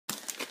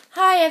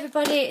Hi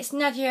everybody, it's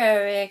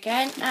Nadia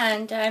again,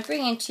 and I'm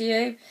bringing to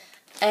you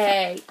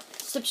a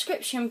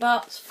subscription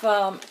box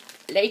from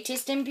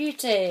Latest in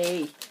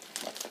Beauty,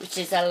 which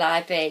is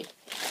LIB.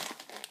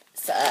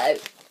 So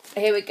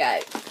here we go.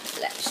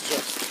 Let's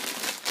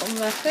just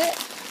unwrap it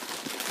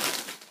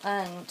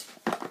and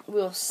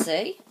we'll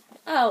see.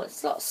 Oh,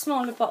 it's a lot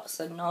smaller box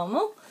than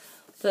normal,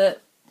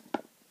 but I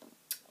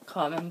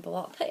can't remember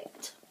what I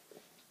picked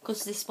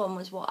because this one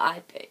was what I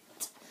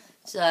picked.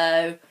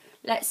 So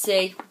let's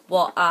see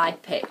what I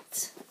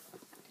picked.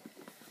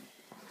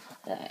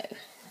 So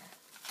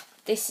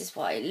this is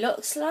what it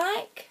looks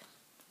like.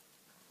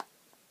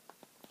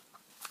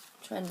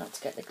 Trying not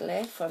to get the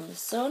glare from the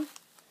sun.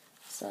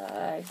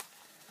 So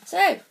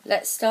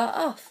let's start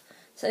off.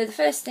 So the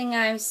first thing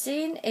I'm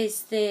seeing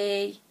is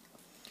the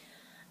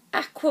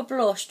Aqua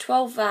Blush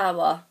 12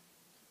 Hour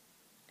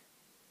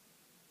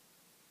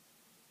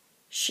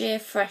Sheer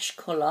Fresh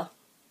colour.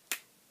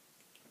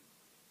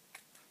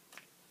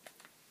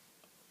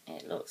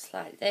 It looks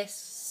like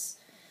this.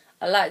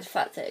 I like the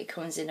fact that it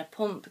comes in a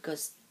pump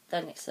because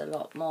then it's a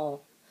lot more.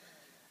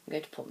 I'm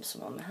going to put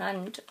some on my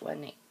hand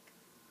when it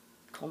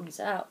comes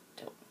out.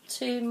 Don't want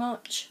too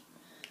much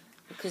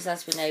because,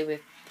 as we know,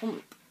 with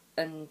pump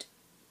and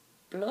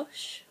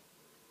blush.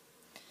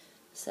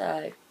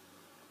 So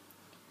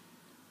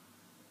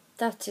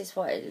that is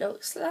what it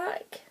looks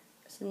like.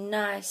 It's a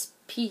nice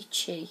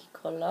peachy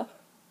colour.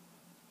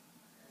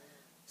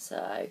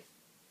 So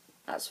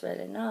that's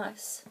really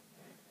nice.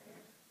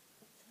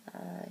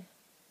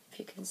 If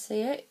you can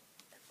see it.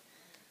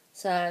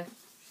 So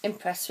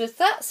impressed with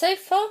that so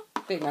far,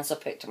 being as I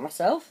picked it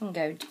myself. I'm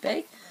going to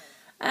be.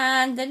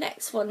 And the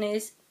next one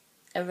is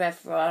a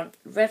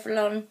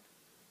Revlon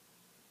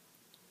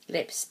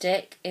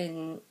lipstick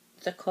in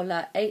the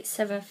colour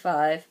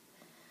 875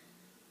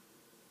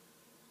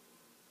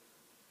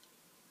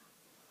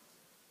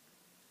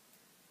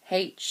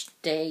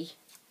 HD.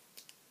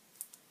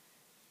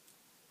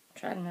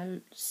 Trying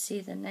to see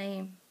the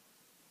name.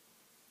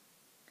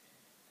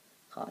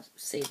 Can't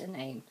see the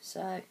name,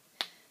 so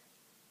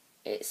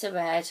it's a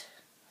red.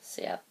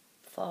 See how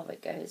far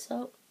it goes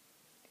up.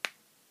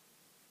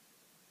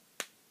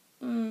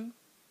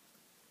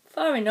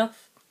 Far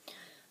enough.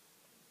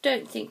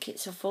 Don't think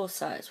it's a full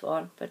size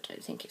one, but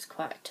don't think it's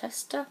quite a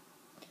tester.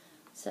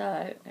 So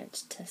I'm going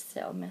to test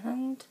it on my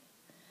hand.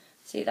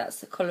 See,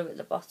 that's the colour at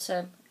the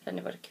bottom. If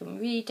anybody can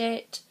read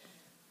it,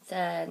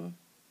 then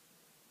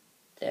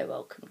they're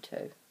welcome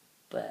to,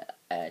 but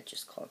I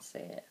just can't see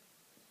it.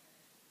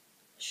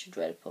 I should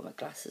really put my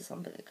glasses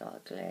on, but they got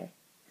a glare.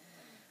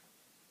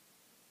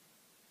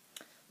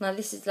 Now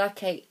this is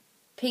like a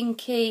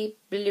pinky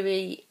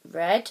bluey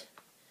red,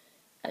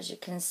 as you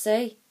can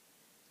see,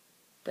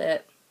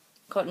 but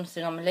got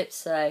nothing on my lips,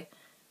 so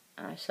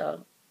I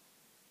shall.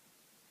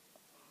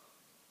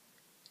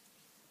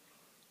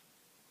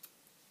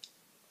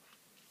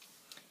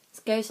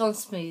 It goes on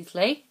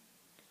smoothly,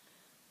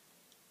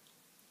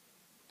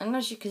 and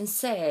as you can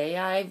see,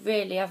 I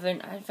really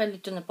haven't. I've only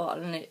done the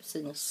bottom lips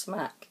in a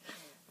smack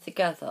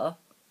together.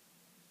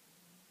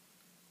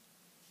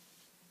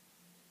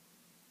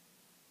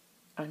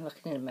 I'm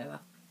looking in the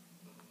mirror.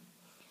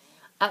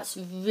 That's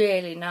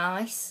really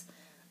nice.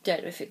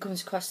 Don't know if it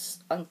comes across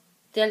on.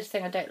 The only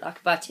thing I don't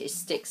like about it is it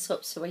sticks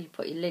up, so when you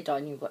put your lid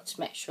on, you've got to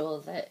make sure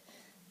that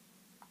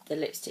the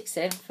lipstick's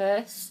in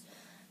first.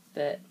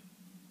 But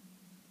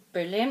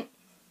brilliant.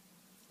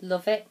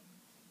 Love it.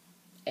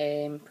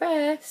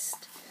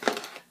 Impressed.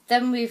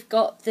 Then we've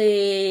got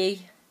the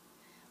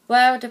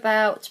Wild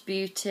About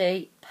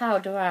Beauty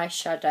powder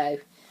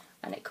eyeshadow,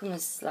 and it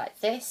comes like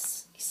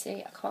this. You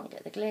see, I can't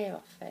get the glare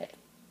off it.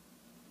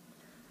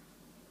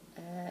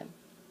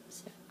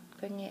 So if I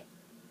bring it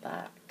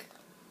back.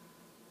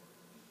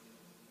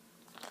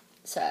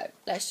 So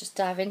let's just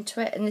dive into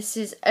it, and this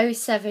is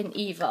 07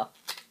 Eva.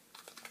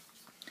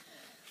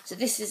 So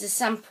this is a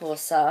sample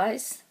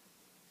size.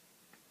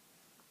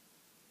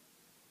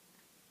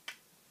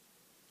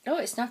 Oh,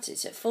 it's not,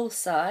 it's at full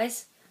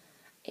size.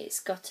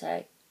 It's got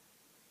a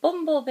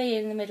bumblebee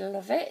in the middle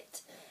of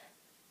it.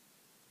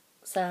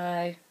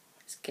 So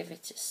let's give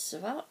it a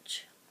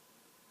swatch.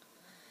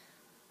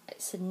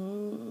 It's a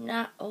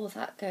oh,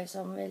 that goes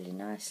on really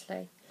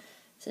nicely.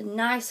 It's a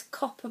nice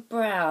copper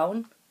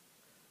brown.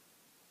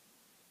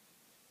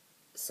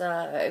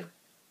 So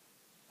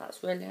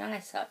that's really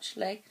nice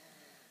actually.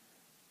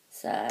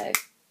 So,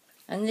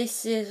 and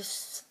this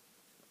is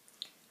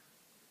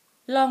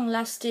long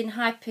lasting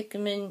high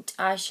pigment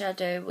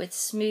eyeshadow with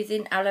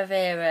smoothing aloe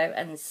vera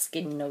and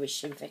skin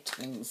nourishing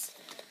vitamins.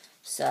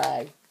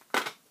 So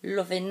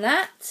loving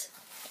that.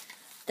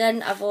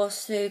 Then I've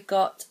also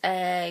got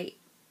a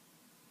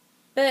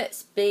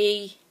Burt's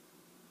Bees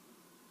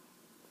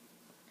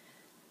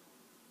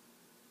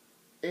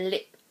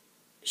lip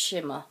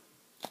shimmer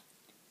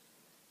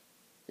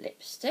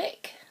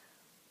lipstick,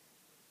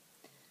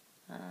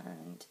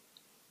 and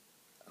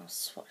I'll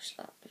swatch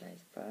that below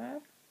the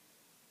brow.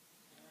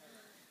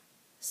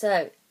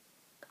 So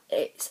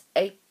it's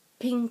a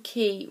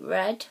pinky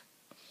red.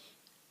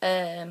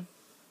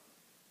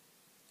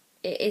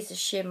 It is a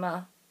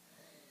shimmer,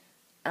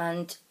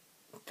 and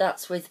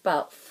that's with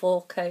about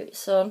 4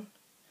 coats on,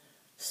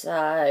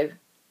 so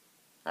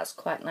that's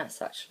quite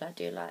nice actually. I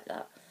do like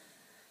that.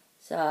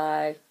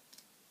 So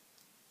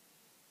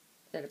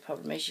the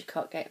problem is you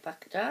can't get it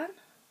back down.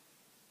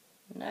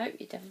 No,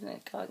 you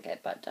definitely can't get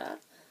it back down.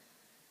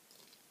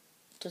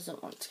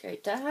 Doesn't want to go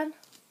down.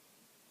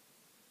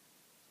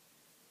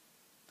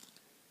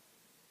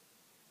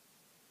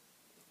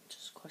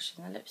 Just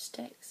squashing the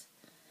lipsticks.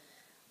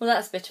 Well,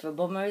 that's a bit of a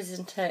bummer,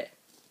 isn't it?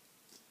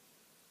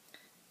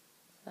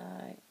 So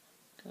I'm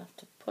gonna have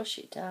to push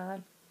it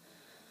down.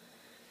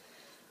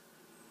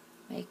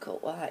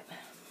 Makeup wipe.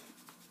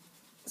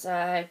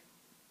 So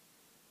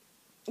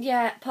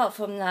yeah, apart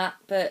from that,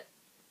 but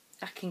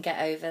I can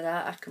get over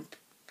that. I can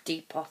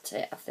depot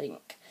it, I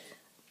think.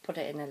 Put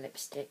it in a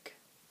lipstick.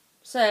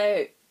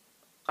 So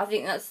I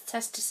think that's a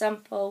tester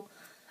sample.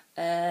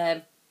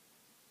 But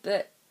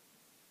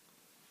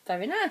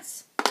very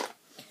nice.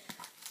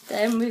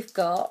 Then we've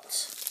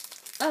got,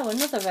 oh,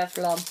 another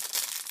Revlon.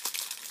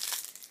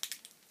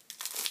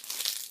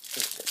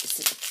 This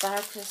is a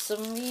bag for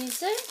some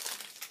reason.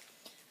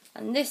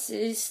 And this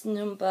is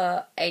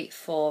number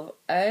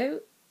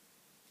 840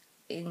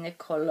 in the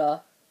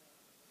colour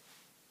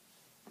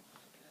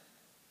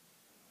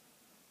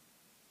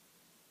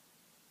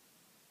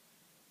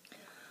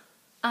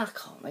I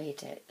can't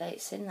read it.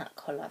 It's in that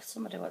colour. If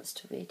somebody wants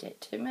to read it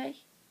to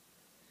me,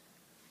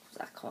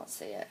 I can't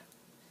see it.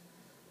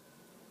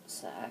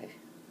 So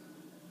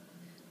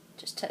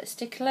just take the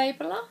sticker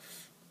label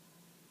off.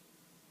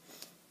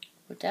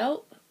 Would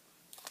help.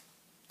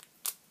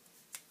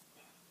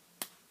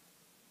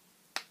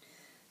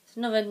 It's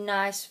another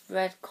nice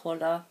red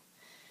colour.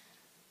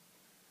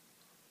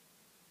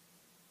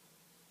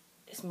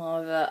 It's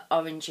more of a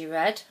orangey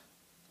red,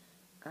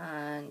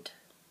 and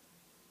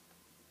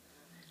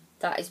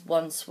that is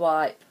one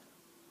swipe.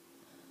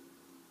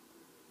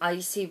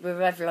 You see with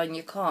Revlon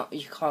you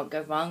can't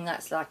go wrong.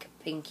 That's like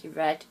a pinky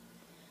red.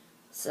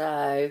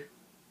 So,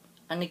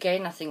 and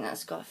again I think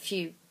that's got a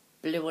few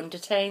blue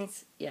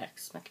undertones. Yeah,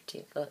 cause make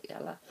it look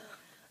yellow.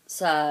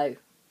 So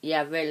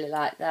yeah, I really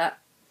like that.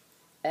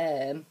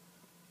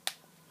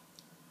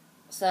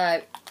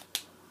 So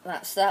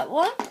that's that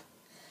one.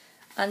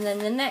 And then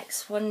the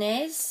next one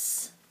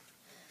is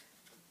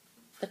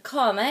the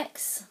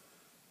Carmex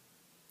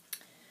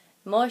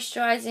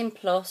Moisturising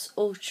Plus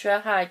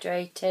Ultra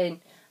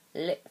Hydrating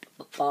Lip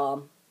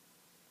Balm.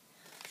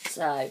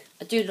 So I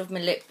do love my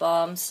lip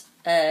balms.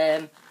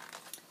 I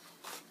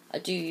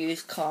do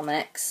use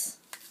Carmex.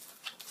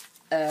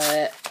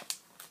 I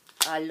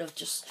love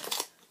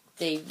just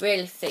the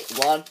really thick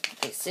one.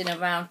 It's in a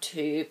round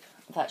tube.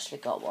 I've actually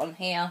got one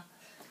here.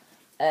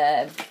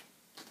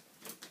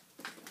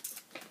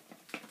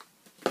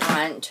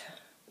 And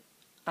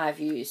I've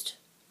used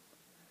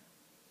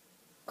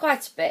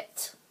quite a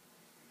bit,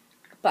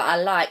 but I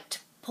like to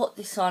put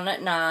this on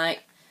at night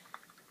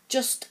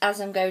just as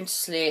I'm going to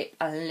sleep,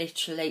 and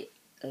literally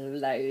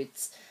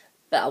loads,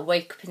 but I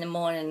wake up in the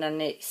morning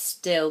and it's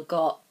still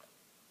got,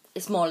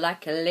 it's more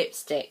like a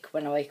lipstick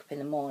when I wake up in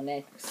the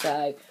morning.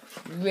 So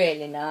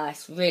really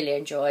nice, really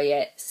enjoy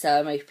it. So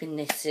I'm hoping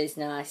this is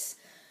nice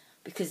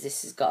because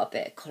this has got a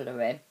bit of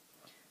colour in.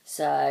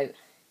 So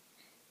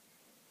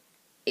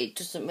it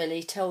doesn't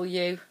really tell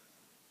you.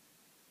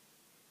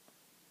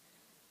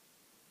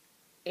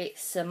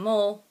 It's a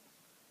more,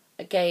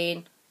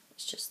 again,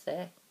 it's just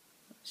there.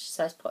 She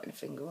says putting a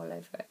finger all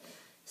over it.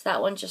 So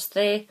that one just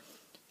there.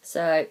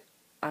 So,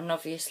 and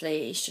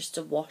obviously it's just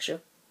a wash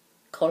of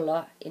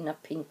colour in a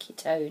pinky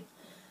tone.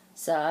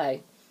 So,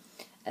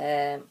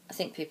 I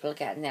think people are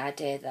getting the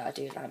idea that I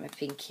do like my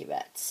pinky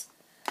reds.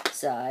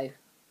 So,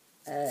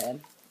 so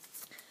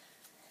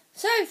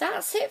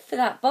that's it for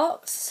that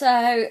box.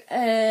 So,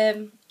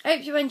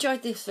 hope you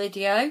enjoyed this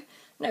video.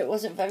 No, it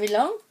wasn't very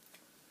long,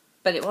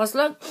 but it was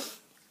long.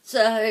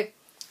 So,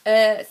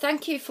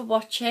 thank you for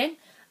watching.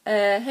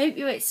 Hope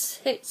you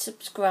hit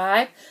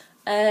subscribe.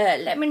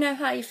 Let me know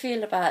how you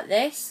feel about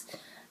this,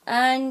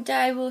 and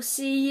I will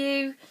see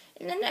you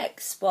in the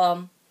next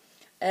one.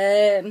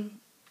 If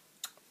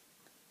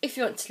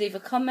you want to leave a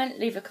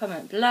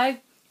comment below.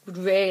 Would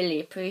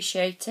really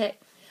appreciate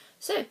it.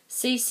 So,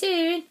 see you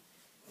soon.